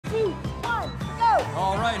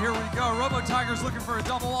here we go. Robo Tigers looking for a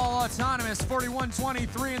double all autonomous.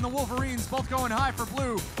 41-23, and the Wolverines both going high for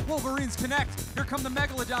blue. Wolverines connect. Here come the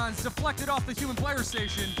Megalodons, deflected off the human player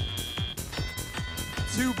station.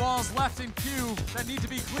 2 balls left in queue that need to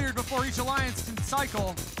be cleared before each alliance can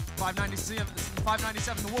cycle.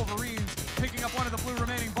 597, the Wolverines picking up one of the blue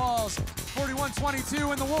remaining balls.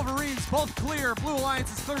 41-22, and the Wolverines both clear. Blue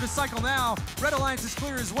Alliance is clear to cycle now. Red Alliance is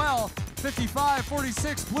clear as well.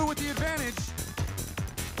 55-46, blue with the advantage.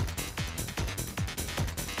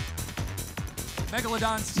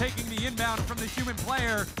 Megalodons taking the inbound from the human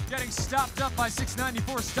player, getting stopped up by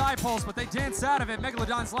 694 Sty Pulse, but they dance out of it.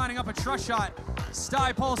 Megalodons lining up a trust shot.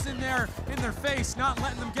 Sty Pulse in there, in their face, not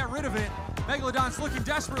letting them get rid of it. Megalodons looking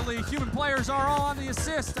desperately. Human players are all on the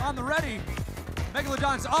assist, on the ready.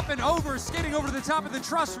 Megalodons up and over, skating over to the top of the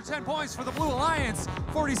truss for 10 points for the Blue Alliance,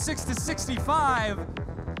 46-65.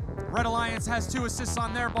 Red Alliance has 2 assists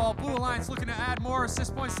on their ball. Blue Alliance looking to add more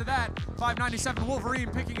assist points to that. 597, Wolverine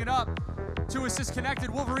picking it up. 2 assists connected.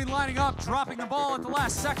 Wolverine lining up, dropping the ball at the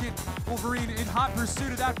last second. Wolverine in hot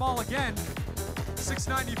pursuit of that ball again.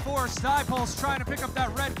 694, Sty Pulse trying to pick up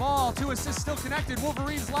that red ball. 2 assists still connected.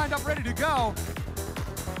 Wolverines lined up, ready to go.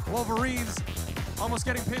 Wolverines almost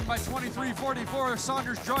getting pinned by 23-44,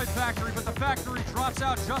 Saunders Droid Factory, but the factory drops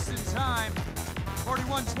out just in time.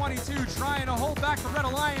 41-22, trying to hold back the Red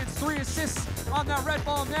Alliance. 3 assists on that red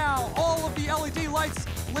ball now. All of the LED lights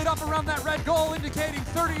lit up around that red goal, indicating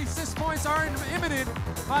 30 assist points are imminent.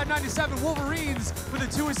 597 Wolverines with a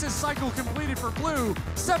 2 assist cycle completed for blue.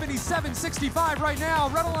 77-65 right now.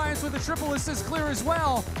 Red Alliance with a triple assist clear as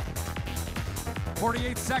well.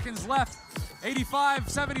 48 seconds left.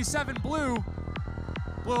 85-77 blue.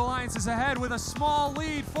 Blue Alliance is ahead with a small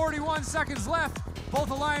lead. 41 seconds left. Both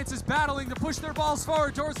alliances battling to push their balls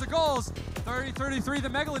forward towards the goals. 30-33, the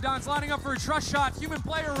Megalodons lining up for a trust shot. Human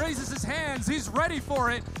player raises his hands. He's ready for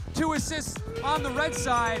it. 2 assists on the red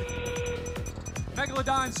side.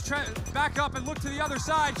 Megalodons back up and look to the other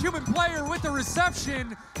side. Human player with the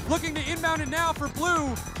reception. Looking to inbound it now for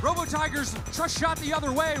blue. Robo Tigers trust shot the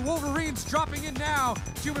other way. Wolverines dropping in now.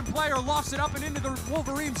 Human player lofts it up and into the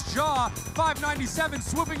Wolverines' jaw. 597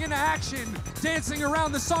 swooping into action. Dancing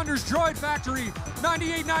around the Saunders Droid Factory.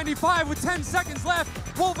 98-95 with 10 seconds left.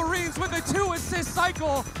 Wolverines with a 2 assist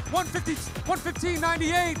cycle.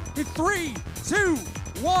 115-98 in 3, 2,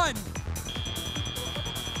 1.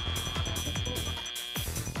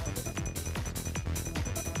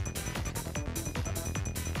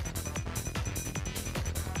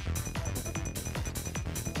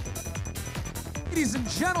 Ladies and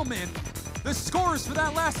gentlemen, the scores for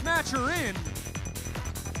that last match are in.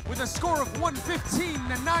 With a score of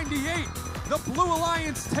 115-98, the Blue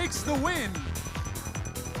Alliance takes the win.